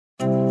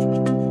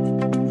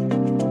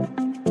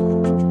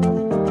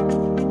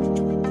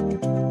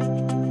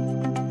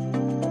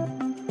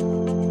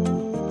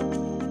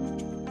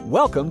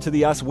Welcome to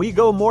the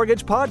Oswego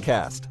Mortgage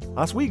Podcast.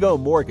 Oswego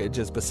Mortgage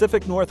is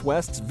Pacific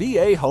Northwest's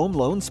VA home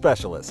loan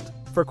specialist.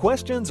 For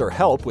questions or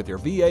help with your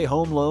VA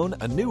home loan,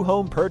 a new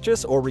home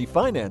purchase, or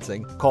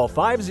refinancing, call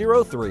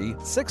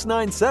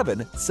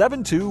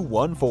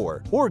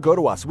 503-697-7214 or go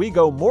to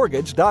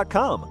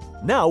OswegoMortgage.com.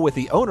 Now with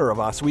the owner of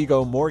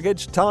Oswego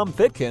Mortgage, Tom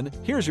Fitkin,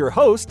 here's your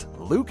host,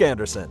 Luke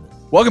Anderson.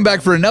 Welcome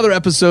back for another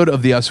episode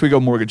of the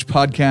Oswego Mortgage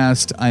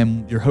Podcast.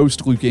 I'm your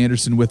host, Luke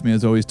Anderson. With me,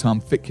 as always, Tom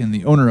Fitkin,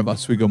 the owner of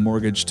Oswego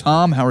Mortgage.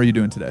 Tom, how are you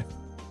doing today?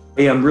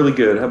 Hey, I'm really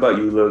good. How about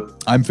you,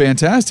 Luke? I'm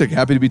fantastic.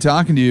 Happy to be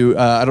talking to you.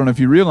 I don't know if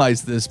you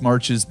realize this,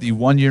 March is the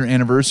 1-year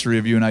anniversary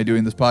of you and I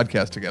doing this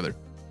podcast together.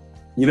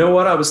 You know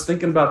what? I was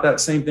thinking about that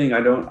same thing.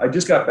 I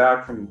just got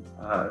back from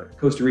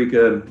Costa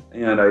Rica,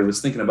 and I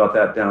was thinking about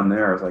that down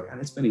there. I was like,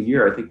 it's been a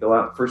year. I think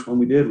the first one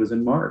we did was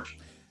in March.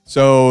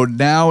 So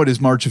now it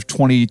is March of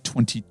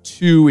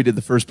 2022. We did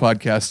the first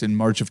podcast in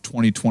March of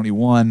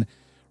 2021.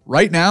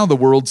 Right now, the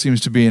world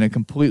seems to be in a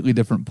completely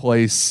different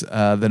place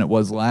than it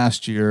was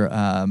last year.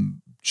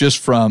 Just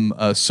from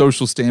a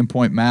social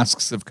standpoint,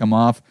 masks have come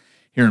off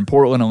here in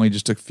Portland only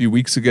just a few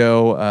weeks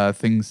ago.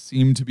 Things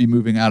seem to be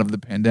moving out of the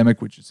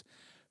pandemic, which is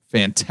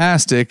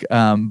fantastic.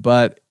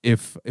 But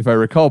if I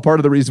recall, part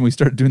of the reason we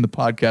started doing the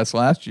podcast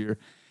last year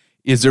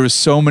is there was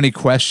so many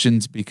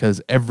questions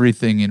because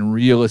everything in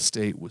real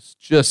estate was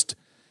just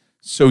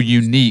so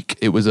unique.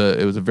 It was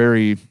a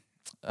very,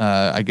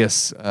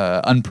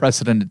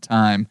 unprecedented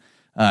time.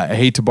 I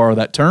hate to borrow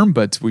that term,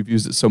 but we've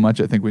used it so much,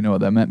 I think we know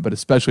what that meant, but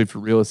especially for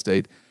real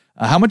estate.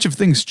 How much have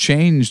things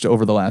changed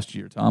over the last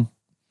year, Tom?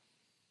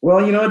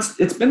 Well,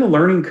 it's been a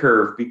learning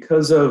curve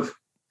because of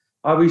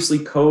obviously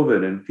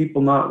COVID and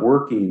people not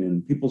working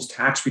and people's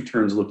tax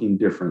returns looking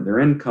different, their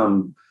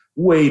income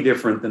way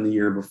different than the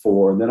year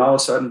before. And then all of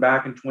a sudden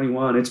back in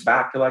 21, it's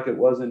back to like it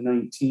was in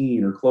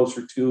 19 or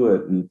closer to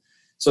it. And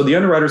so the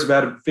underwriters have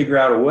had to figure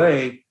out a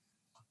way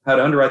how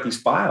to underwrite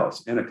these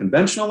files. And a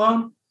conventional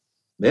loan,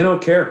 they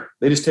don't care.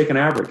 They just take an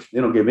average. They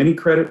don't give any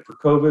credit for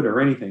COVID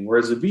or anything.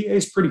 Whereas the VA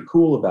is pretty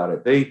cool about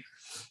it.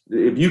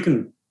 If you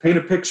can paint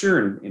a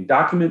picture and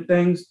document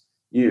things,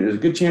 there's a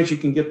good chance you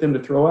can get them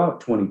to throw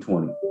out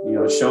 2020.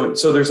 Showing.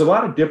 So there's a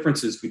lot of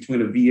differences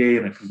between a VA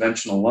and a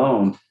conventional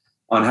loan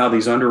on how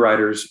these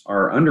underwriters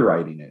are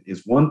underwriting it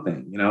is one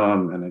thing.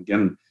 And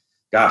again,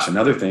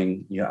 another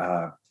thing.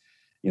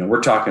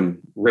 We're talking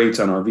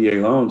rates on our VA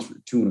loans for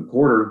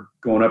 2.25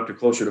 going up to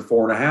closer to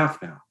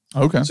 4.5 now.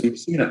 Okay. So you've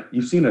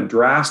seen a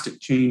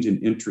drastic change in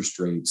interest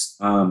rates.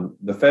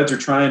 The feds are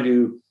trying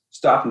to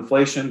stop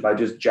inflation by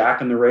just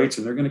jacking the rates,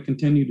 and they're going to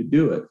continue to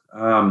do it.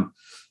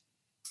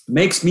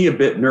 Makes me a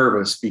bit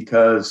nervous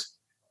because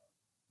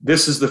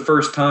this is the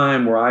first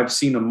time where I've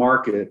seen a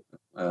market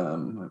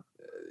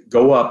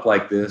go up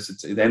like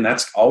this. Then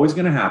that's always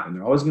going to happen.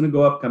 They're always going to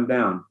go up, come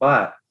down,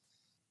 but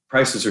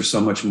prices are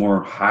so much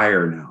more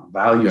higher now.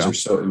 Values are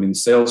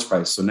sales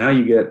price. So now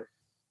you get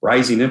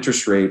rising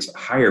interest rates,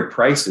 higher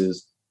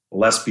prices,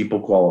 less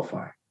people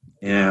qualify.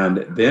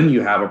 And then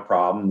you have a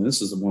problem.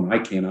 This is the one I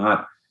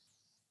cannot.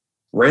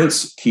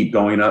 Rents keep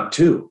going up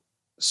too.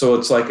 So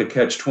it's like a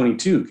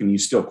catch-22. Can you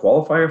still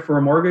qualify for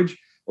a mortgage?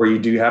 Or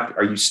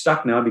are you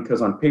stuck now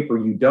because on paper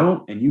you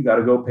don't, and you got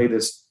to go pay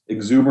this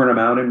exuberant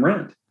amount in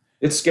rent?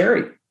 It's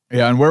scary.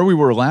 Yeah, and where we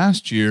were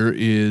last year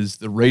is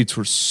the rates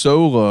were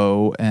so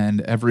low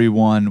and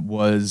everyone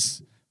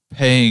was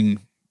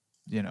paying,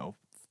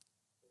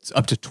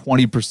 up to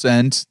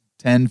 20%,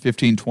 10,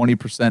 15,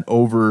 20%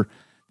 over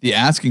the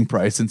asking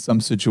price in some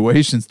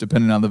situations,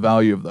 depending on the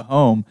value of the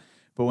home.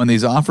 But when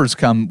these offers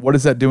come, what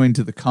is that doing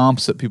to the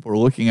comps that people are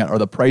looking at? Are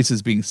the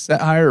prices being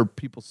set higher, or are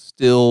people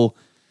still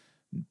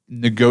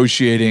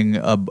negotiating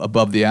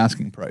above the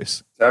asking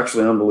price? It's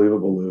actually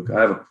unbelievable, Luke.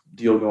 I have a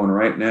deal going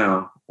right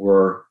now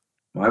where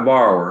my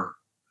borrower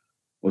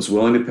was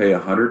willing to pay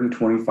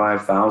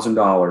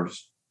 $125,000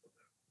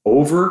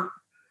 over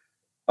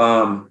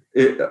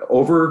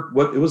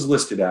what it was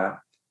listed at,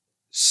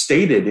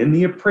 stated in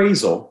the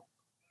appraisal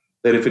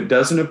that if it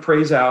doesn't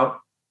appraise out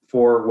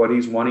for what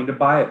he's wanting to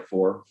buy it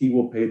for, he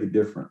will pay the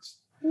difference.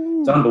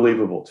 It's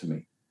unbelievable to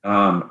me.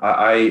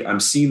 I'm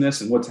seeing this,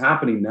 and what's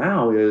happening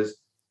now is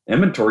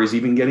inventory is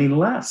even getting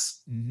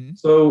less. Mm-hmm.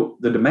 So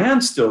the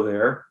demand's still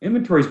there.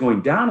 Inventory is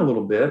going down a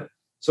little bit.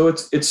 So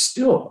it's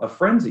still a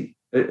frenzy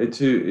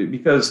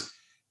because,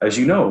 as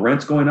you know,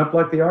 rent's going up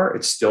like they are.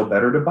 It's still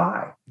better to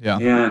buy. Yeah.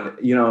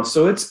 And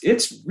so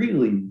it's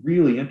really,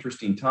 really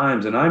interesting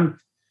times. And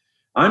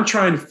I'm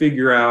trying to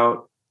figure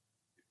out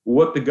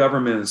what the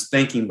government is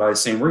thinking by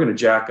saying we're going to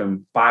jack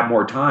them 5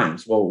 more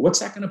times. Well, what's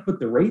that going to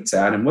put the rates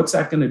at, and what's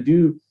that going to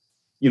do,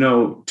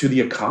 to the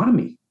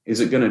economy?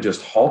 Is it going to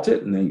just halt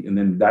it, and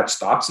then that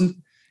stops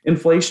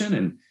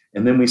inflation,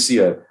 and then we see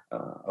a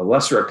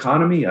lesser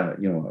economy?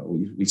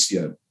 We see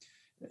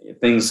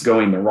things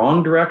going the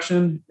wrong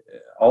direction,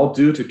 all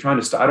due to trying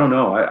to stop. I don't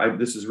know.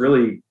 This is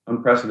really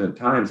unprecedented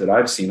times that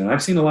I've seen, and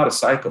I've seen a lot of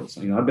cycles.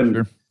 I've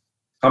been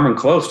coming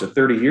close to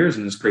 30 years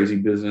in this crazy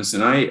business,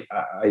 and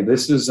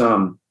this is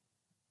going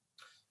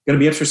to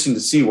be interesting to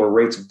see where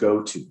rates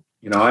go to.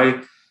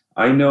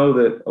 I know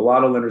that a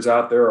lot of lenders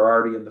out there are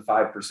already in the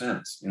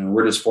 5%.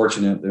 We're just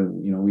fortunate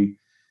that,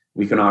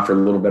 we can offer a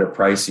little better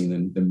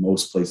pricing than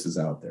most places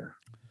out there.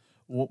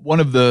 One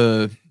of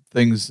the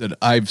things that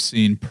I've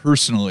seen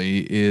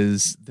personally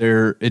is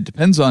it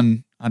depends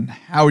on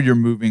how you're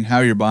moving, how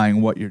you're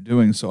buying, what you're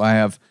doing. So I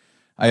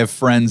have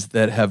friends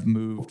that have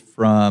moved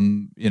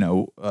from,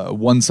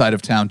 one side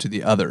of town to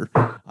the other.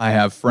 I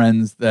have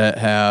friends that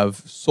have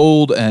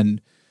sold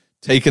and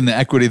taken the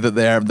equity that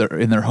they have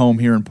in their home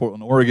here in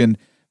Portland, Oregon,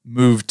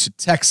 moved to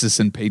Texas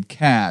and paid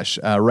cash.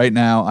 Right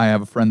now, I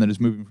have a friend that is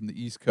moving from the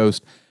East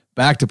Coast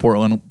back to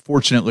Portland.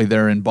 Fortunately,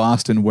 they're in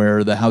Boston,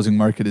 where the housing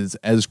market is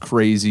as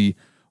crazy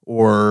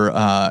or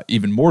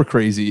even more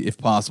crazy, if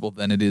possible,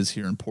 than it is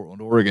here in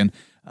Portland, Oregon.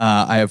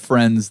 I have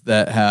friends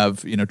that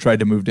have tried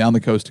to move down the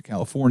coast to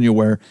California,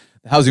 where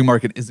the housing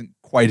market isn't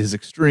quite as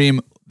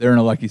extreme. They're in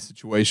a lucky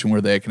situation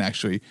where they can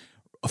actually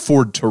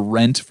afford to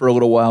rent for a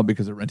little while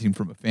because they're renting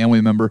from a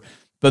family member.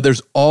 But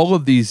there's all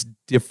of these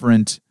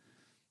different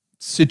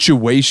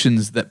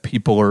situations that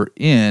people are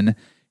in.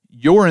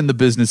 You're in the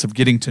business of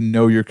getting to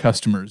know your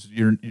customers.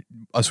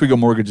 Oswego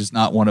Mortgage is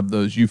not one of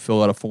those, you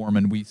fill out a form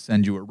and we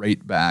send you a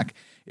rate back.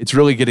 It's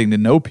really getting to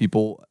know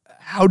people.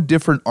 How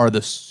different are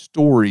the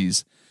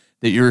stories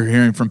that you're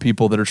hearing from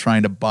people that are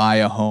trying to buy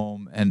a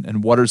home,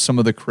 and what are some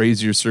of the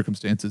crazier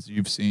circumstances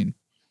you've seen?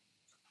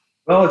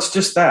 Well, it's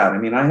just that.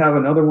 I have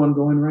another one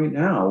going right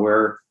now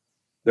where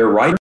they're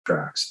writing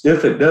contracts.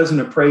 If it doesn't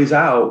appraise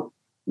out,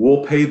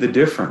 we'll pay the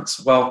difference.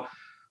 Well,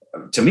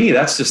 to me,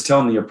 that's just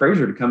telling the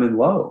appraiser to come in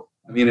low.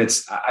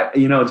 It's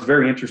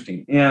very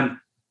interesting. And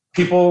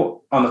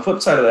people on the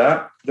flip side of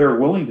that, they're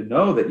willing to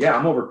know that,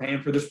 I'm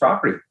overpaying for this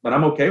property, but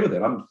I'm okay with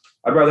it.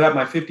 I'd rather have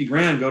my 50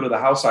 grand go to the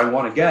house I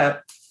want to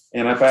get.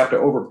 And if I have to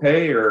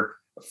overpay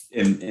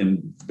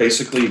and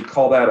basically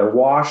call that a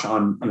wash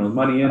on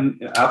money in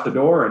out the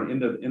door and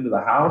into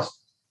the house.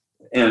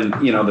 And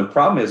the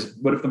problem is,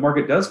 what if the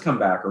market does come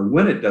back, or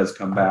when it does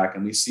come back,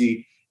 and we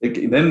see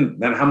it, then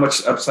how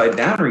much upside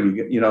down are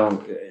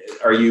you?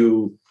 Are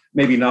you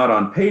maybe not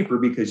on paper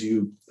because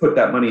you put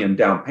that money in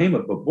down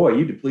payment, but boy,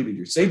 you depleted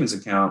your savings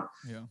account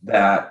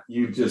that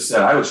you just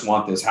said, I just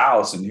want this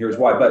house and here's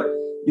why. But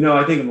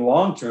I think in the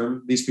long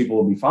term, these people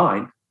will be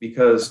fine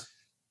because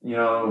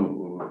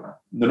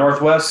the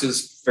Northwest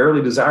is a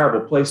fairly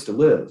desirable place to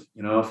live,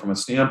 from a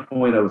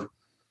standpoint of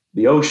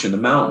the ocean, the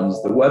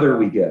mountains, the weather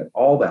we get,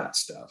 all that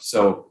stuff.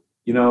 So,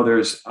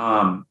 there's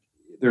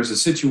a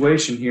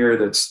situation here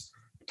that's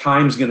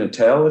time's going to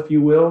tell, if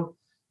you will,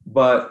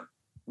 but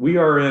we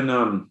are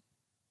in,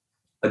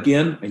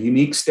 again, a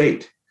unique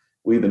state.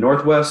 The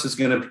Northwest is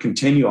going to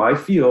continue, I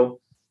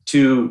feel,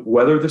 to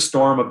weather the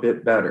storm a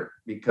bit better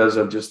because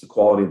of just the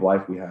quality of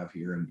life we have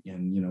here.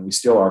 And we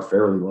still are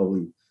fairly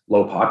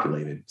low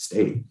populated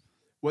state.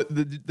 What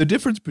the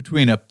difference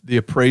between the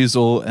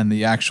appraisal and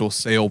the actual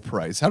sale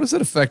price? How does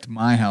that affect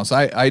my house?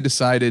 I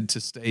decided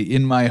to stay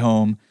in my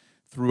home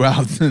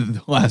throughout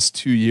the last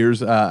 2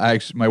 years.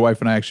 My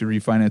wife and I actually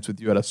refinanced with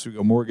you at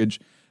Oswego Mortgage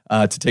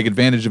to take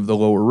advantage of the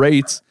lower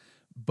rates.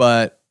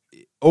 But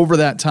over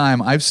that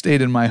time, I've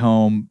stayed in my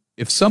home.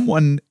 If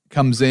someone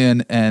comes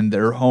in and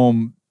their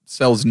home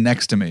sells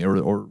next to me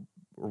or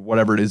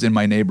whatever it is in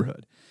my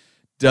neighborhood,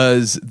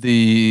 does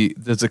the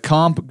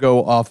comp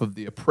go off of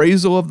the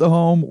appraisal of the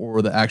home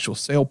or the actual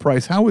sale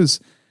price? How is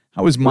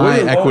my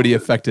equity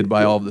affected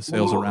by all of the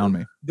sales around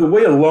me? The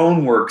way a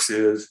loan works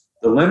is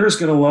the lender's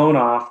going to loan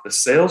off the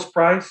sales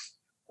price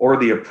or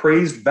the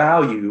appraised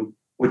value,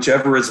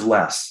 whichever is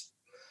less.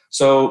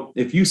 So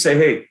if you say,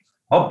 hey,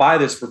 I'll buy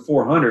this for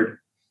 $400,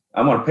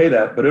 I'm going to pay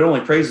that, but it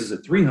only appraises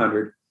at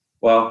 $300.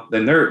 Well,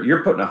 then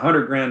you're putting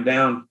 $100,000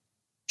 down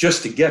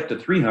just to get to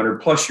 $300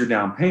 plus your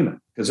down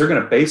payment, because they're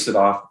going to base it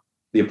off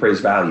the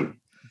appraised value.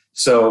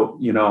 So,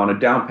 on a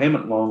down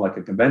payment loan, like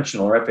a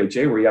conventional or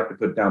FHA, where you have to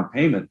put down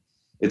payment,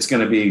 it's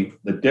going to be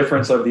the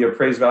difference of the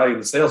appraised value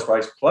and the sales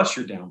price plus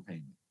your down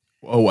payment.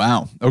 Oh,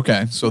 wow.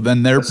 Okay. So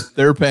then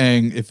they're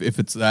paying, if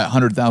it's that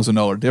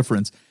 $100,000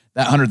 difference,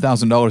 that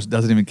 $100,000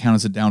 doesn't even count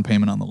as a down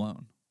payment on the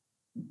loan.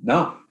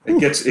 No,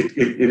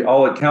 it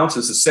all it counts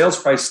is the sales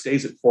price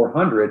stays at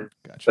 $400,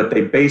 But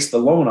they base the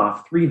loan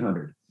off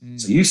 $300.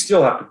 So you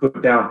still have to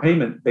put down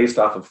payment based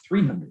off of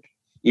 $300.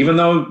 Even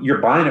though you're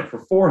buying it for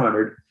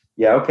 $400,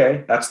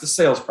 okay, that's the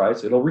sales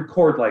price. It'll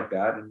record like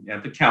that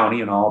and the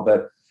county and all,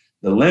 but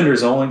the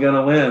lender's only going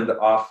to lend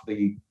off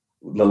the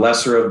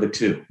lesser of the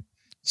two.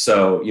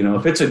 So,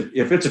 if it's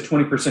a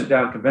 20%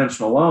 down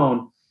conventional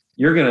loan,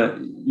 you're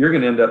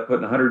gonna end up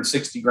putting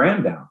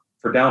 $160,000 down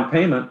for down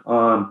payment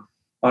on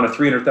a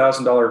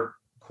 $300,000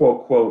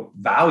 quote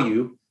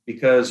value,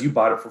 because you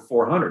bought it for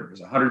 $400.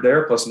 There's $100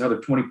 there plus another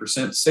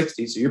 20%,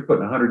 60. So you're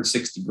putting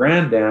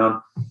 $160,000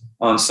 down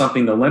on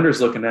something the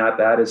lender's looking at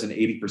that as an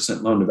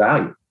 80% loan to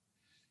value.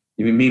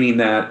 Meaning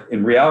that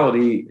in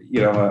reality,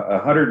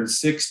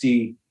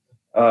 160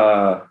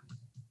 on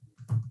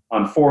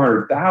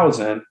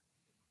 400,000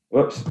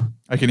 Whoops.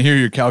 I can hear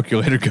your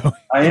calculator going.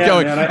 I am,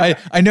 going. Man,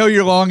 I know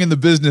you're long in the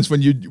business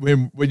when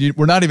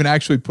we're not even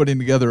actually putting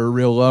together a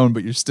real loan,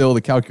 but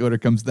the calculator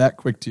comes that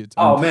quick to you.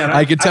 Oh man,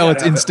 I can tell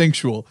it's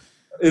instinctual.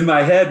 In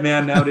my head,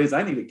 man, nowadays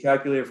I need a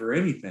calculator for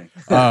anything.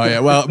 Oh yeah.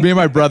 Well, me and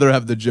my brother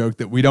have the joke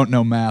that we don't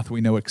know math,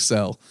 we know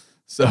Excel.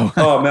 So.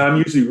 Oh man, I'm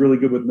usually really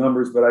good with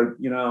numbers, but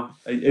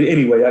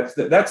anyway,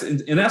 that's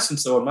in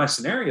essence though, in my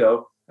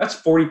scenario, that's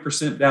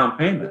 40% down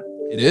payment.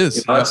 It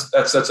is. That's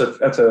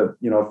a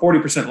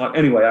 40% loan.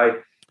 Anyway,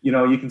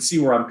 you can see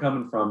where I'm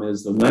coming from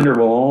is the lender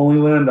will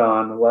only lend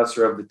on the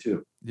lesser of the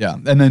two. Yeah.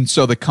 And then,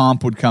 so the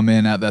comp would come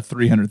in at that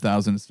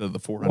 300,000 instead of the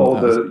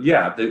 400,000.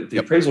 The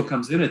appraisal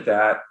comes in at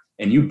that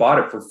and you bought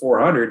it for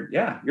 400.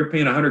 Yeah. You're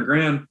paying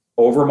 $100,000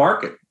 over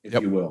market, if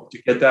you will,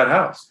 to get that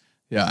house.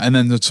 Yeah. And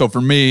then, so for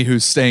me,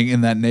 who's staying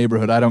in that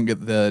neighborhood, I don't get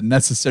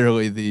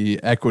necessarily the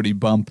equity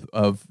bump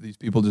of these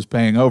people just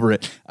paying over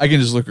it. I can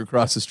just look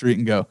across the street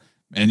and go,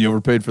 man, you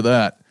overpaid for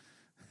that.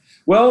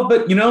 Well,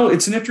 but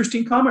it's an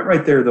interesting comment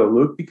right there though,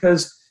 Luke,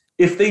 because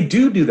if they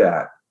do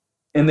that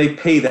and they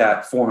pay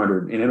that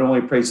 400 and it only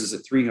appraises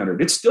at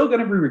 300, it's still going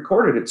to be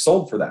recorded. It's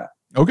sold for that.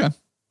 Okay.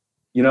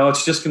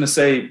 It's just going to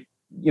say,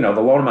 the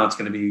loan amount's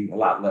going to be a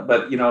lot less,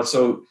 but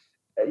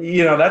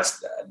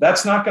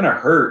that's not going to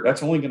hurt.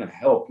 That's only going to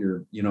help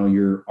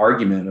your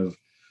argument of,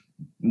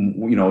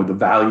 the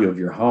value of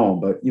your home,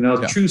 but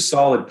true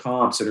solid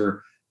comps that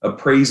are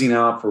appraising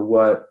out for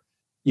what,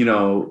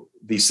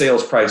 the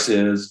sales price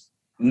is,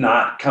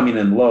 not coming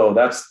in low,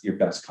 that's your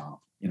best comp.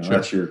 Sure.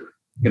 That's going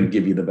to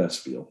give you the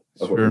best feel.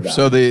 Sure.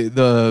 So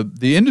the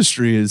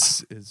industry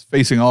is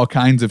facing all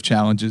kinds of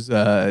challenges.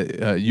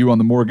 You on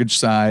the mortgage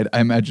side, I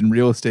imagine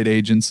real estate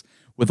agents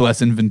with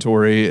less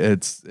inventory,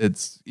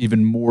 it's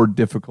even more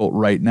difficult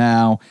right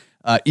now.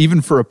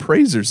 Even for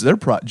appraisers, their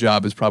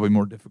job is probably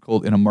more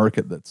difficult in a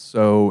market that's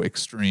so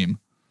extreme.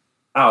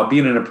 Oh,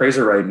 being an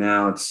appraiser right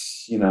now, it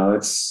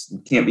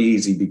can't be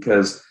easy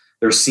because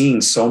they're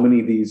seeing so many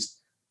of these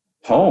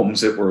homes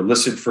that were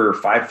listed for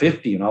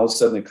 $550 and all of a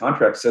sudden the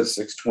contract says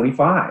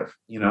 $625.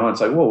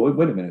 It's like, whoa,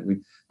 wait a minute.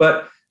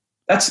 But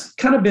that's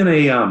kind of been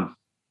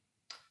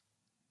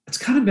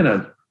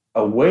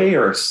a way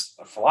or a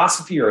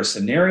philosophy or a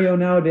scenario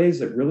nowadays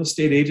that real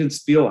estate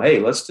agents feel,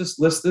 hey, let's just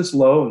list this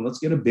low and let's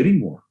get a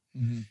bidding war.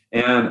 Mm-hmm.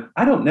 And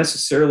I don't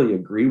necessarily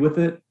agree with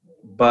it,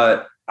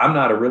 but I'm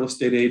not a real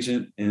estate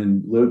agent,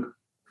 and Luke,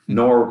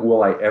 nor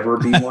will I ever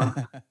be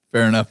one.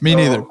 Fair enough. Me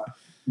neither.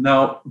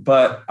 No,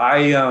 but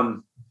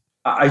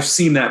I've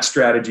seen that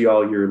strategy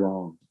all year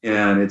long,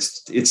 and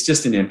it's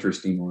just an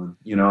interesting one.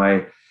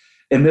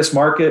 In this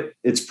market,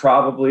 it's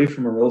probably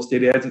from a real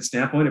estate agent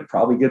standpoint, it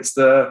probably gets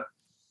the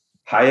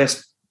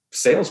highest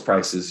sales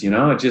prices.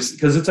 It just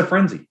because it's a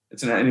frenzy.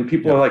 And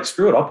people are like,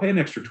 screw it, I'll pay an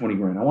extra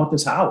 $20,000. I want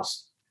this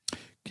house.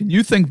 Can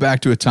you think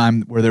back to a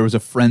time where there was a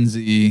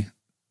frenzy?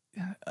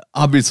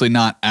 Obviously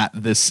not at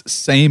this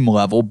same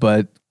level,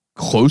 but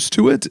close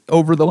to it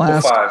over the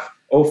last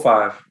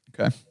 05.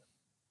 Okay.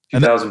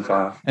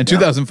 2005. And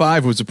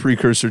 2005 was a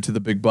precursor to the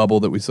big bubble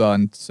that we saw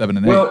in 7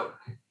 and 8. Well,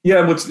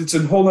 yeah, it's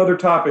a whole other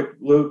topic,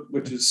 Luke,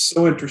 which is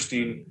so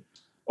interesting.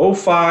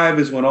 05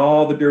 is when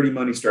all the dirty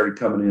money started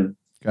coming in.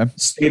 Okay.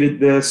 Stated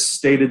this,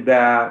 stated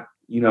that,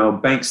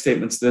 bank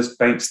statements this,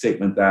 bank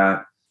statement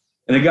that.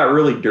 And it got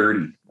really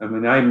dirty. I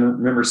mean, I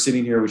remember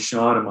sitting here with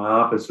Sean in my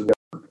office for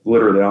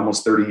literally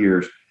almost 30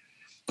 years.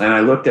 And I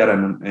looked at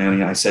him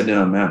and I said to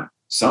him, man,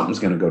 something's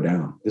going to go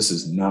down. This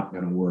is not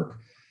going to work.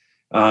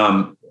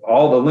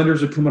 All the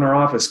lenders would come in our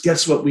office.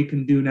 Guess what we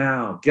can do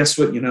now? Guess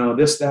what,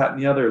 this, that,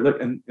 and the other.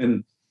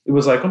 And it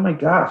was like, oh my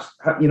gosh,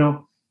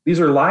 these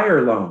are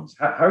liar loans.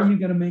 How are you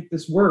going to make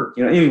this work?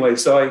 Anyway,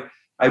 so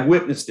I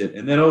witnessed it.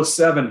 And then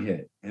 07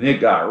 hit and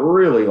it got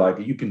really like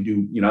you can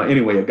do,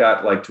 anyway, it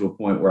got like to a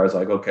point where I was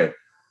like, okay,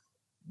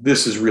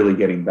 this is really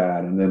getting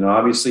bad. And then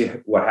obviously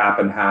what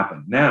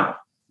happened. Now,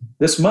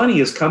 this money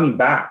is coming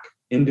back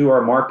into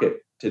our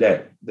market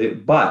today,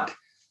 but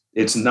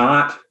it's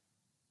not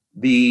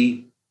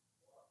the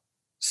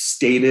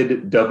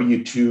stated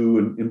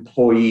W-2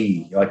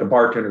 employee, like a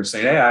bartender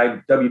saying, hey,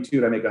 I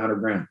W-2'd, I make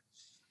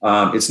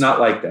 $100,000. It's not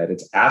like that.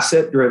 It's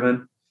asset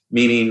driven,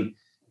 meaning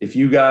if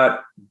you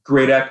got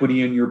great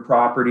equity in your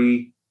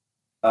property,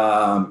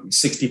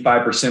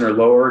 65% or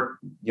lower,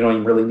 you don't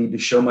even really need to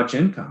show much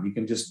income. You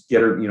can just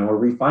get or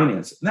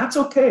refinance it. And that's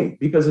okay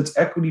because it's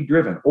equity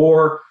driven.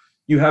 Or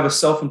you have a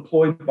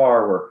self-employed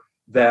borrower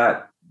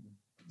that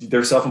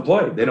they're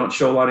self-employed. They don't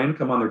show a lot of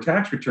income on their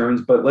tax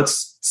returns, but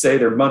let's say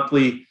their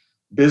monthly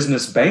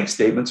business bank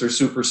statements are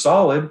super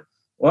solid.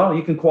 Well,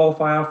 you can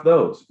qualify off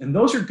those. And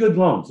those are good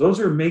loans. Those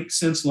are make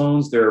sense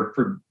loans.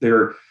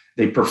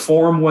 They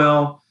perform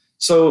well.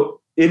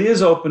 So it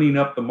is opening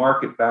up the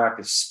market back,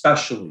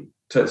 especially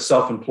to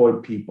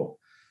self-employed people.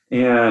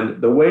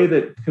 And the way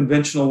that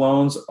conventional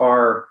loans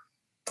are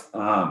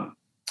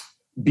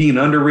being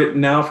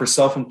underwritten now for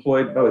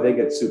self-employed, they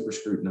get super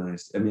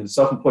scrutinized. I mean,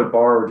 self-employed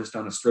borrower just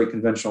on a straight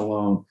conventional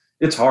loan,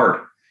 it's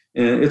hard.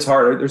 And it's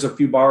hard. There's a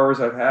few borrowers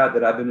I've had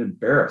that I've been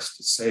embarrassed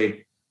to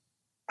say,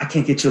 I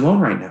can't get you a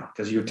loan right now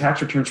because your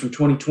tax returns from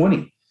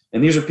 2020.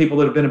 And these are people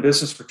that have been in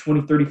business for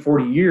 20, 30,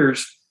 40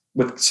 years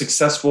with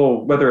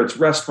successful, whether it's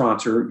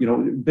restaurants or,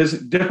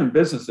 different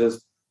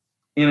businesses.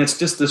 And it's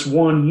just this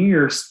 1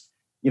 year,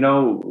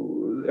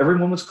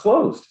 everyone was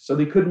closed, so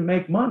they couldn't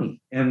make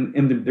money,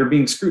 and they're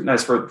being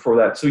scrutinized for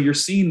that. So you're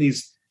seeing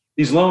these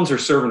loans are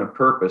serving a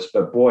purpose,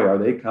 but boy, are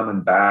they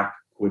coming back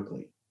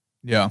quickly.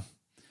 Yeah.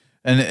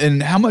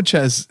 And how much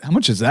has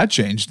that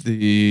changed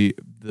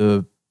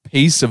the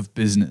pace of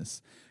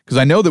business? Because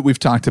I know that we've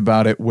talked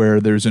about it where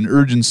there's an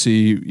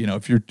urgency,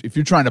 if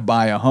you're trying to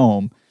buy a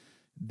home,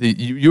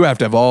 you have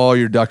to have all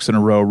your ducks in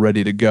a row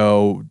ready to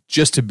go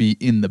just to be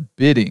in the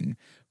bidding.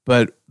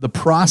 But the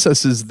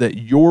processes that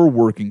you're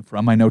working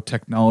from, I know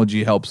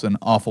technology helps an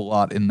awful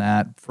lot in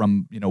that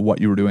from, what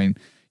you were doing,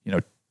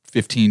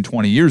 15,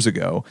 20 years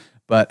ago.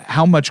 But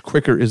how much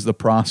quicker is the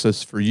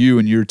process for you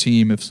and your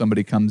team if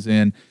somebody comes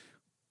in,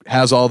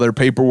 has all their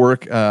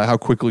paperwork? How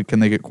quickly can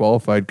they get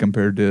qualified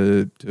compared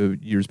to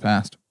years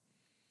past?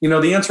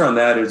 The answer on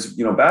that is,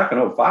 back in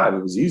 2005,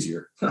 it was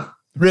easier.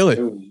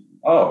 Really?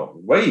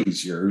 Way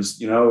easier. It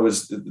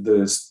was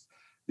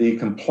the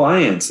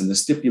compliance and the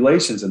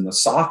stipulations and the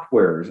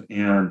softwares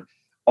and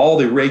all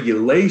the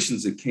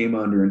regulations that came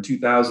under in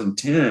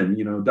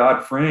 2010,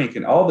 Dodd-Frank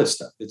and all this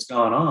stuff that's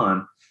gone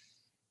on.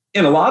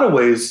 In a lot of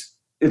ways,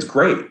 it's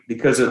great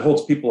because it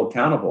holds people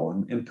accountable,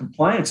 and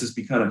compliance has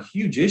become a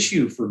huge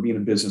issue for being a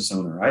business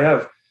owner. I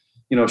have,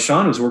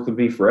 Sean, who's worked with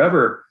me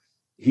forever.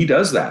 He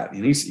does that,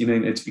 and he's,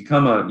 it's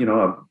become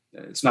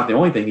it's not the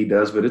only thing he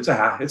does, but it's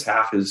half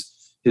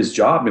his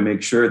job to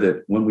make sure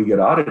that when we get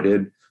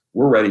audited,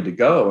 we're ready to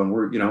go. And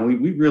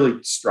we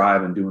really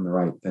strive in doing the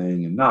right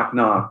thing, and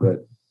knock,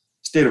 but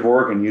state of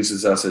Oregon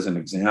uses us as an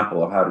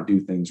example of how to do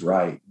things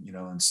right,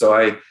 and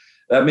so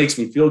that makes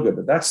me feel good,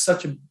 but that's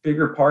such a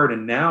bigger part.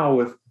 And now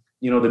with,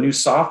 the new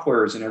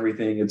softwares and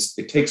everything,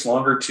 it takes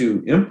longer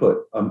to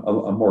input a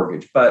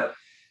mortgage, but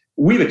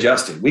we've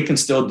adjusted. We can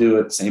still do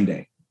it same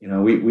day.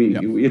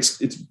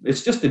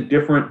 It's just a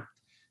different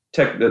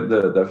tech.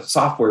 The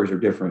softwares are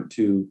different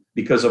too,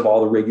 because of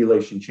all the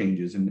regulation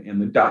changes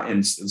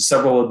and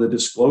several of the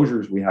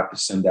disclosures we have to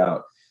send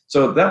out.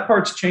 So that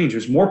part's changed.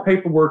 There's more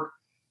paperwork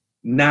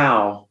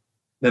now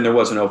than there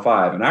was in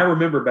 2005. And I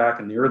remember back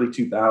in the early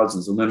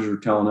 2000s, the lenders were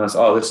telling us,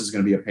 "Oh, this is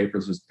going to be a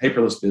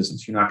paperless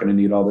business. You're not going to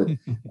need all the."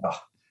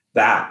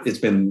 That's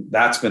been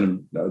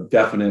a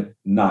definite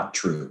not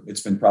true. It's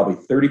been probably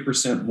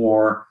 30%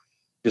 more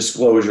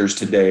disclosures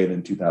today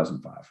than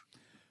 2005.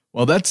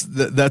 Well,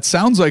 that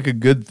sounds like a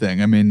good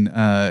thing. I mean,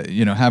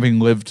 having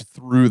lived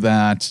through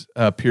that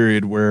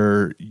period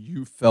where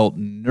you felt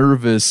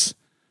nervous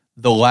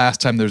the last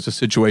time there's a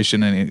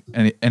situation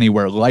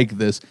anywhere like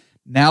this.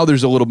 Now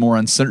there's a little more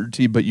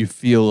uncertainty, but you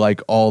feel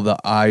like all the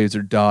I's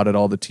are dotted,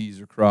 all the T's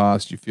are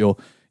crossed. You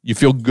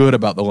feel good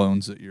about the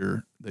loans that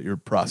you're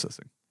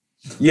processing.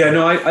 Yeah,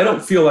 no, I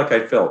don't feel like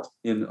I felt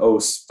in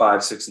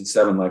 2005, 6, and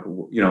 7. Like,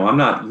 I'm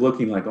not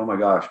looking like, oh my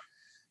gosh,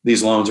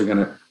 these loans are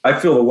gonna. I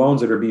feel the loans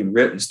that are being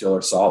written still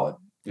are solid.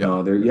 You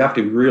have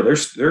to really.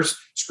 They're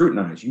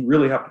scrutinized. You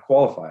really have to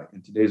qualify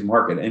in today's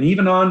market, and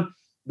even on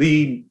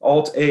the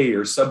Alt A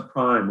or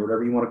subprime, or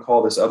whatever you want to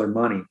call this other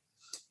money.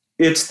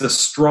 It's the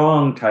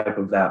strong type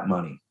of that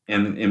money.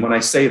 And when I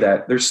say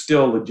that, there's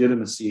still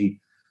legitimacy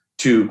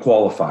to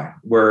qualify.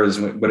 Whereas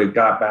when it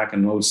got back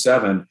in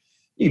 2007,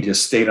 you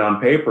just stayed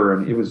on paper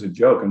and it was a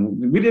joke.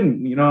 And we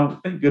didn't,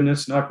 thank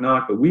goodness, knock,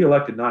 but we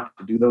elected not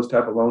to do those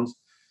type of loans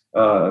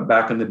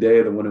back in the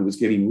day when it was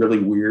getting really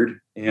weird.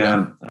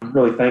 And I'm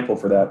really thankful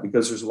for that,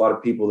 because there's a lot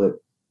of people that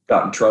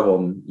got in trouble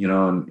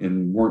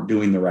and weren't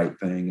doing the right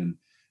thing. And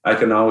I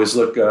can always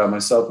look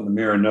myself in the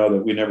mirror and know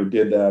that we never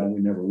did that and we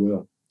never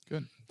will.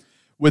 Good.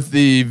 With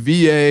the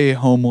VA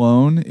home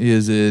loan,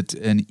 is it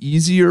an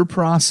easier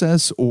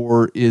process,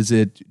 or is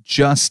it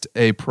just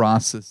a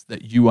process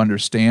that you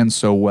understand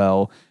so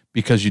well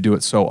because you do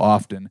it so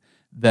often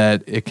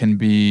that it can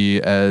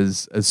be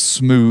as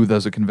smooth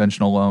as a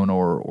conventional loan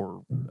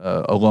or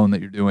a loan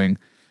that you're doing?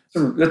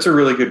 That's a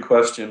really good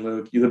question,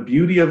 Luke. The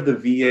beauty of the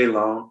VA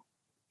loan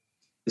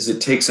is it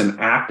takes an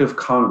act of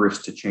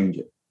Congress to change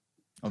it.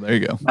 Oh, there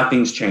you go.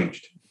 Nothing's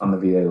changed on the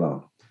VA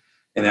loan.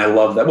 And I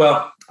love that.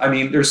 Well, I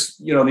mean, there's,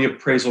 the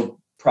appraisal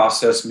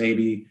process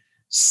maybe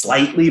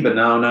slightly, but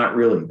no, not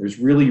really. There's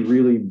really,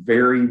 really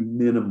very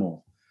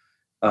minimal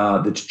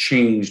that's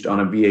changed on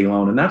a VA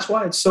loan. And that's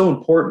why it's so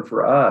important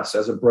for us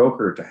as a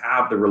broker to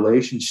have the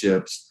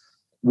relationships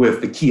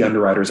with the key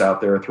underwriters out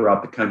there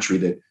throughout the country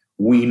that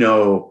we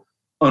know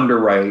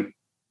underwrite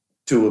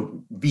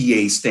to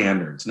VA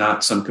standards,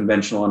 not some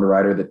conventional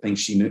underwriter that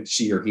thinks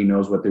she or he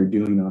knows what they're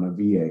doing on a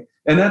VA.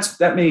 And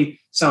that may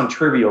sound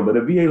trivial, but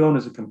a VA loan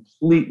is a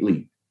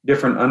completely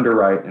different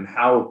underwrite and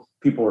how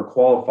people are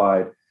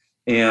qualified.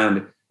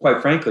 And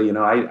quite frankly,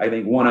 I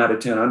think 1 out of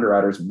 10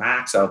 underwriters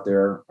max out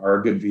there are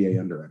a good VA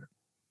underwriter.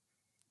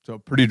 So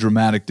pretty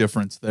dramatic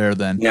difference there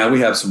then. Yeah,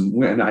 we have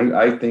some, and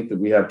I think that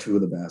we have 2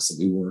 of the best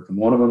that we work. And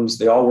one of them,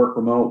 they all work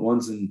remote.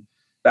 One's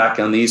back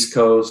on the East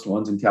Coast,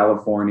 one's in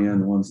California,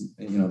 and one's,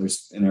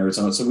 there's in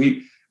Arizona. So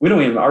we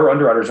don't even, our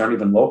underwriters aren't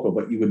even local,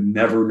 but you would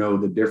never know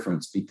the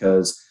difference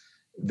because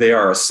they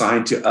are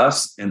assigned to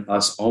us and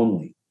us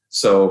only.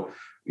 So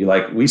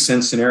we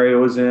send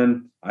scenarios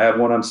in. I have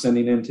one I'm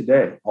sending in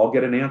today. I'll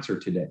get an answer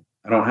today.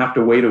 I don't have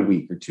to wait a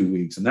week or 2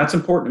 weeks. And that's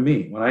important to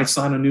me. When I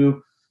sign a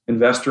new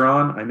investor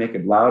on, I make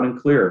it loud and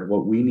clear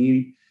what we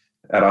need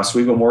at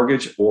Oswego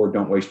Mortgage, or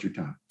don't waste your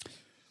time.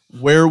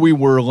 Where we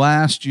were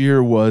last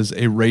year was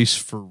a race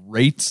for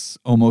rates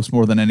almost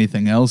more than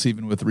anything else,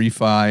 even with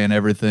refi and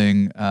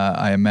everything.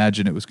 I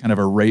imagine it was kind of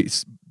a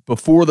race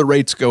before the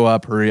rates go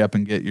up. Hurry up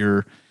and get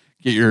your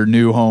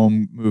new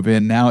home, move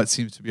in. Now it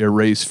seems to be a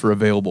race for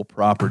available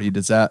property.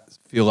 Does that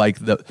feel like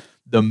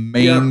the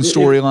main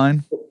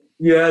storyline?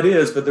 Yeah, it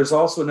is. But there's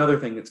also another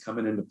thing that's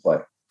coming into play.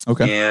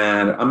 Okay.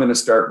 And I'm going to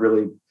start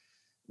really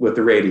with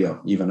the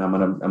radio. Even I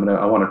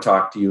want to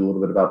talk to you a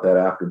little bit about that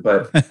after.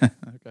 But okay.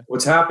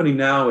 What's happening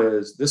now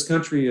is this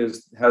country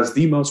has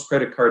the most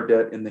credit card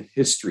debt in the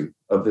history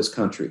of this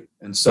country.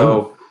 And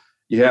so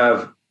you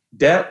have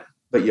debt,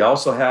 but you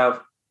also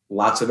have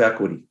lots of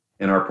equity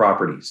in our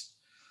properties.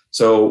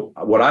 So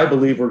what I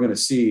believe we're going to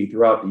see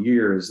throughout the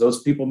year is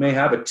those people may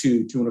have a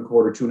 2,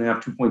 2.25,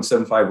 2.5,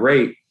 2.75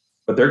 rate,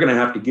 but they're going to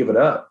have to give it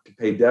up to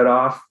pay debt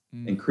off,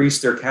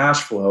 increase their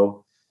cash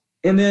flow.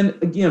 And then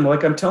again,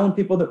 like I'm telling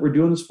people that we're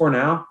doing this for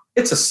now,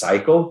 it's a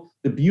cycle.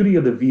 The beauty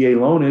of the VA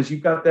loan is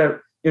you've got that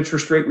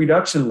interest rate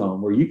reduction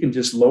loan where you can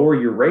just lower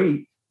your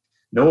rate,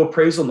 no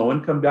appraisal, no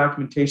income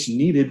documentation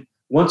needed.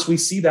 Once we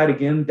see that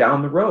again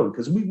down the road,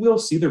 because we will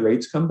see the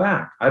rates come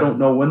back. I don't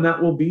know when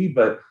that will be,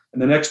 but in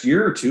the next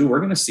year or two, we're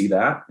going to see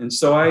that. And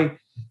so I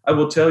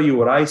will tell you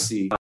what I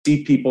see. I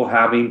see people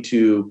having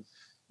to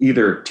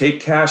either take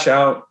cash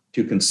out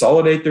to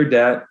consolidate their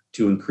debt,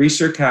 to increase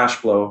their cash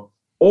flow,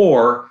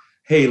 or,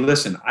 hey,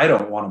 listen, I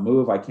don't want to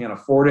move. I can't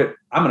afford it.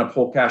 I'm going to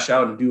pull cash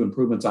out and do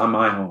improvements on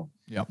my home.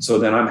 Yep. So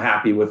then I'm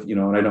happy with,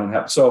 and I don't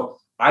have. So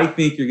I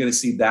think you're going to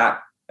see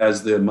that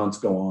as the months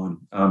go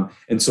on.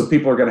 And so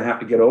people are going to have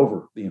to get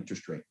over the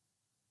interest rate.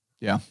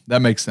 Yeah,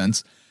 that makes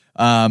sense.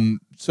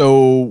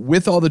 So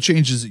with all the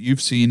changes that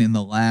you've seen in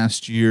the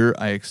last year,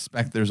 I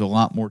expect there's a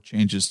lot more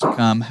changes to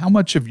come. How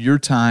much of your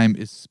time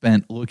is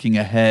spent looking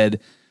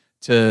ahead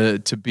to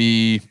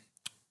be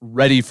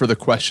ready for the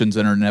questions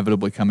that are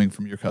inevitably coming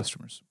from your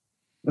customers?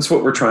 That's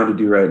what we're trying to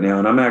do right now.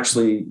 And I'm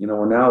actually,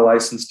 we're now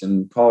licensed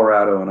in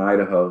Colorado and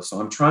Idaho. So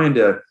I'm trying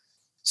to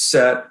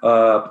set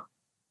up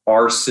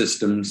our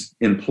systems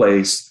in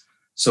place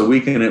so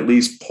we can at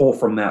least pull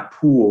from that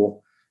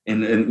pool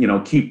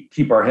and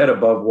keep our head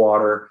above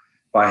water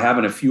by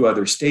having a few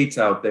other states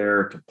out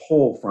there to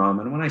pull from.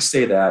 And when I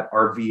say that,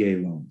 our VA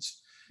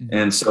loans. Mm-hmm.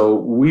 And so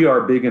we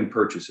are big in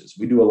purchases.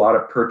 We do a lot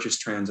of purchase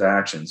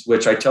transactions,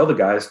 which I tell the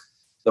guys,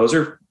 those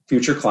are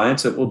future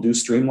clients that will do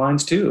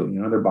streamlines too.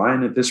 They're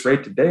buying at this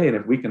rate today. And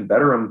if we can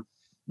better them,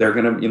 they're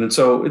going to,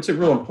 so it's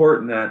real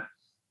important that,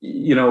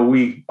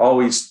 we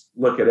always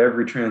look at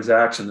every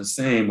transaction the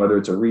same, whether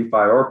it's a refi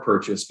or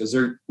purchase, because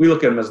we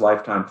look at them as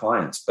lifetime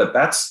clients. But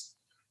that's,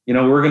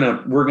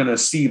 we're gonna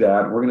see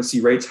that. We're gonna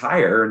see rates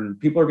higher, and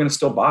people are gonna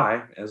still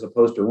buy as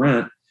opposed to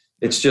rent.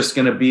 It's just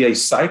gonna be a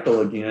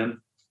cycle again,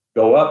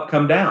 go up,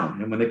 come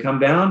down, and when they come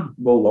down,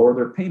 we'll lower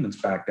their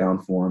payments back down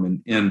for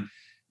them. And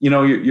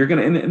you're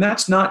gonna, and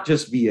that's not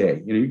just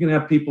VA. You're gonna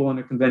have people in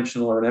a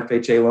conventional or an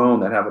FHA loan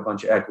that have a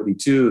bunch of equity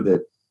too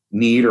that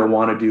need or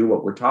want to do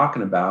what we're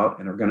talking about,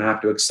 and are gonna have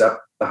to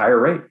accept the higher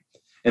rate.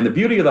 And the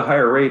beauty of the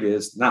higher rate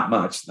is not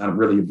much, not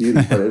really a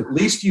beauty, but at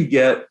least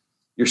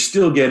you're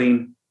still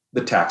getting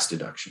the tax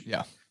deduction.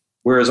 Yeah.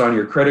 Whereas on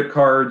your credit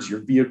cards,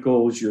 your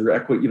vehicles, your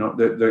equity,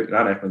 they're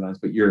not equity lines,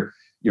 but your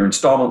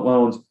installment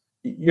loans,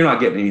 you're not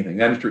getting anything.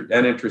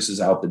 That interest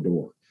is out the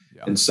door.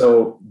 Yeah. And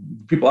so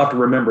people have to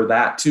remember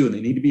that too. And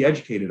they need to be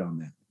educated on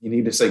that. You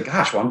need to say,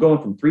 gosh, well, I'm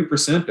going from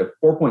 3% to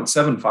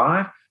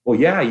 4.75. Well,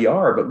 yeah, you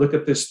are, but look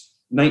at this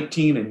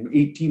 19 and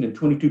 18 and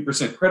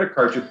 22% credit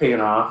cards you're paying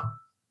off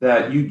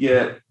that you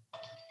get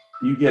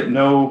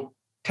no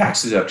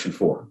tax deduction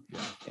for.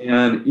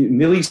 And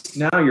at least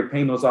now you're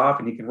paying those off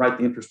and you can write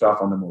the interest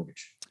off on the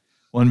mortgage.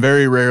 Well, and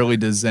very rarely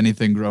does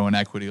anything grow in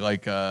equity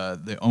like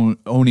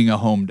owning a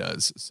home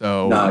does.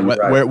 So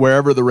right.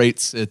 Wherever the rate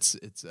sits,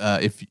 it's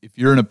if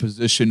you're in a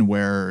position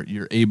where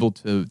you're able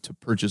to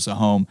purchase a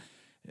home,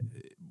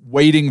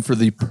 waiting for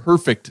the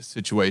perfect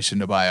situation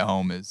to buy a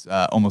home is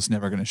almost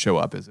never going to show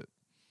up, is it?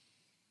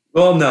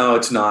 Well, no,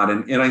 it's not.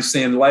 And I'm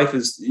saying life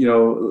is,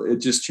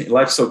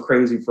 life's so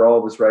crazy for all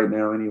of us right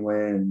now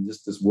anyway, and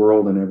just this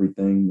world and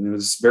everything. And it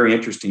was very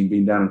interesting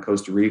being down in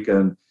Costa Rica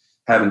and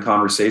having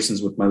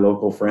conversations with my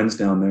local friends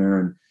down there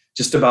and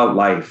just about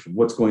life and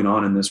what's going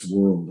on in this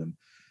world and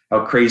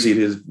how crazy it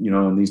is,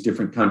 in these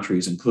different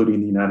countries, including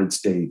the United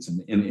States.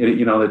 And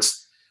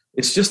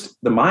it's just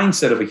the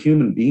mindset of a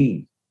human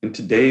being in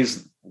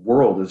today's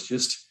world is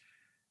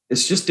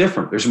it's just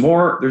different. There's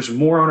more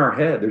on our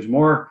head. There's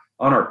more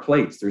on our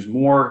plates. There's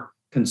more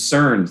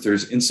concerns.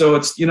 And so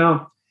it's,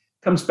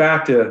 comes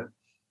back to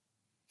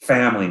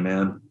family,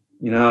 man.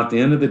 At the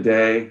end of the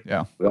day,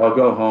 yeah, we all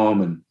go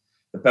home, and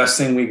the best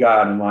thing we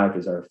got in life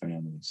is our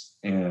families.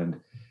 And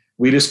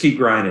we just keep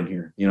grinding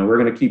here. We're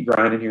going to keep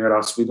grinding here at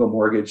Oswego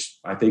Mortgage.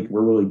 I think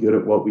we're really good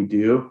at what we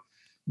do.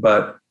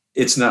 but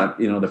it's not,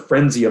 the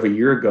frenzy of a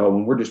year ago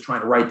when we're just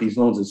trying to write these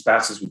loans as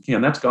fast as we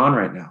can. That's gone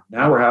right now.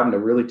 Now we're having to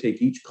really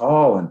take each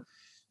call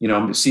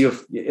and, see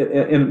if,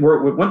 and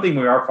one thing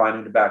we are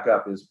finding to back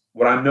up is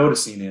what I'm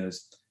noticing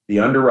is the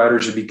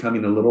underwriters are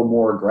becoming a little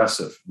more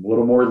aggressive, a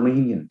little more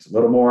lenient, a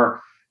little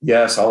more,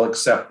 yes, I'll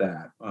accept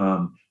that.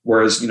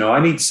 Whereas, I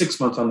need 6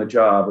 months on the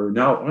job, or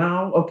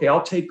no, okay,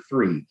 I'll take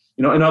 3.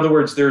 In other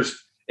words,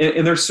 there's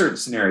certain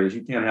scenarios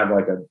you can't have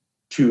like a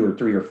 2 or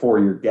 3 or 4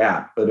 year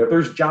gap. But if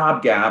there's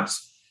job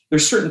gaps,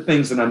 there's certain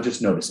things that I'm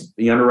just noticing.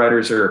 The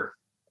underwriters are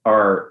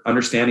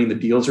understanding the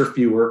deals are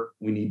fewer.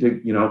 We need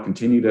to,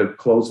 continue to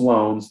close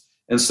loans.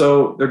 And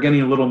so they're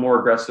getting a little more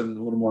aggressive and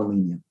a little more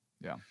lenient.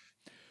 Yeah.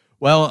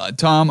 Well,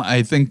 Tom,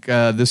 I think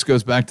this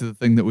goes back to the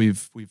thing that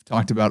we've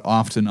talked about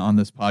often on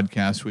this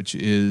podcast, which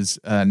is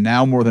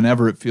now more than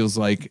ever, it feels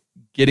like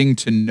getting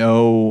to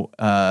know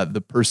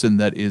the person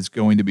that is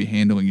going to be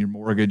handling your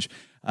mortgage,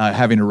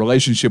 having a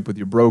relationship with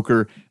your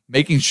broker,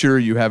 making sure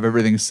you have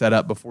everything set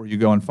up before you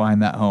go and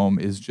find that home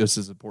is just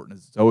as important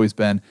as it's always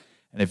been.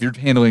 And if you're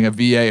handling a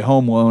VA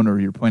home loan or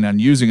you're planning on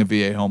using a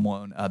VA home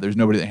loan, there's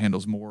nobody that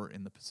handles more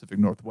in the Pacific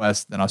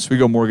Northwest than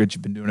Oswego Mortgage.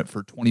 You've been doing it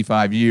for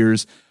 25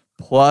 years.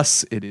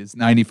 Plus, it is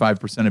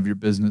 95% of your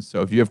business.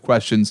 So if you have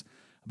questions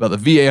about the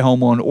VA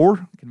home loan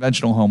or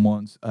conventional home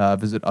loans,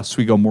 visit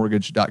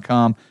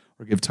OswegoMortgage.com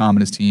or give Tom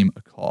and his team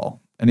a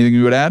call. Anything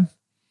you would add?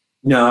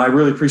 No, I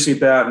really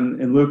appreciate that.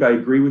 And Luke, I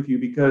agree with you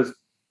because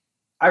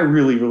I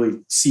really, really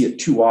see it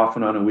too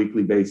often on a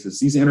weekly basis.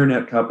 These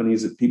internet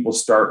companies that people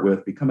start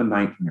with become a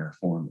nightmare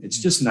for them. It's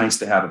just nice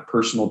to have a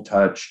personal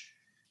touch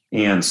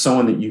and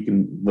someone that you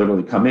can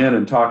literally come in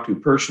and talk to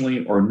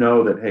personally or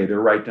know that, hey, they're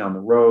right down the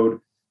road.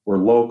 We're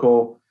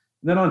local.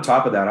 And then on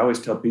top of that, I always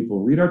tell people,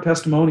 read our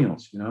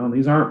testimonials.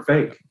 These aren't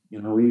fake.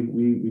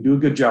 We do a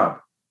good job.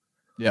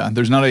 Yeah,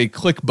 there's not a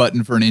click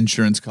button for an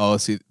insurance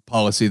policy.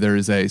 There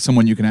is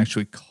someone you can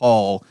actually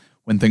call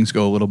when things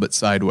go a little bit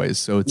sideways.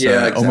 So it's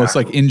almost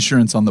like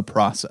insurance on the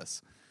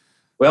process.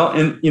 Well,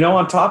 and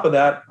on top of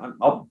that,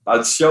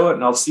 I'll show it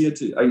and I'll see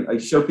it. I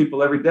show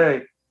people every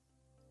day.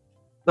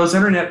 Those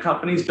internet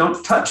companies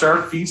don't touch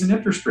our fees and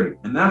interest rate.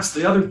 And that's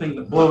the other thing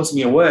that blows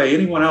me away.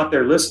 Anyone out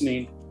there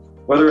listening,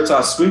 whether it's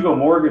Oswego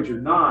Mortgage or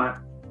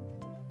not,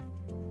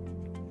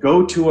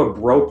 go to a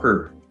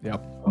broker,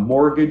 a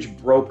mortgage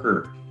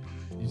broker,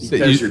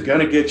 because you're going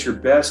to get your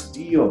best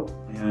deal.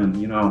 And,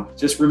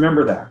 just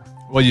remember that.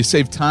 Well, you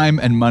save time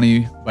and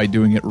money by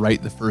doing it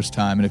right the first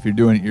time. And if you're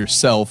doing it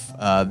yourself,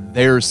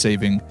 they're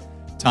saving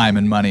time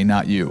and money,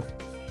 not you.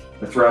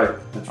 That's right.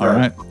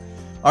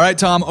 All right,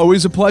 Tom,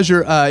 always a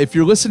pleasure. If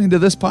you're listening to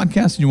this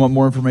podcast and you want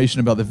more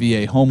information about the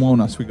VA home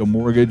loan, Oswego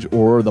Mortgage,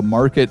 or the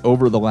market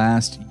over the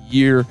last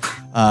year,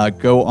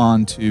 go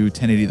on to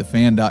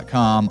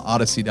 1080thefan.com,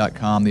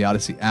 odyssey.com, the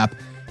Odyssey app,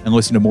 and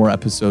listen to more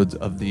episodes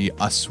of the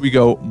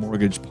Oswego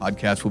Mortgage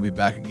podcast. We'll be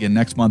back again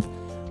next month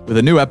with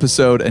a new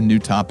episode and new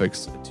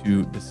topics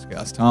to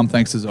discuss. Tom,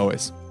 thanks as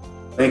always.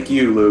 Thank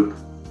you, Luke.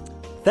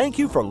 Thank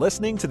you for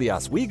listening to the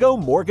Oswego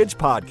Mortgage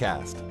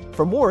Podcast.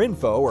 For more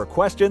info or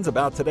questions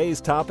about today's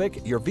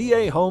topic, your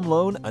VA home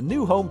loan, a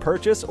new home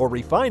purchase, or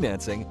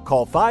refinancing,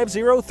 call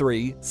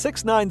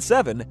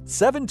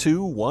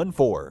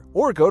 503-697-7214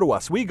 or go to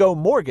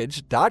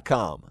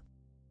OswegoMortgage.com.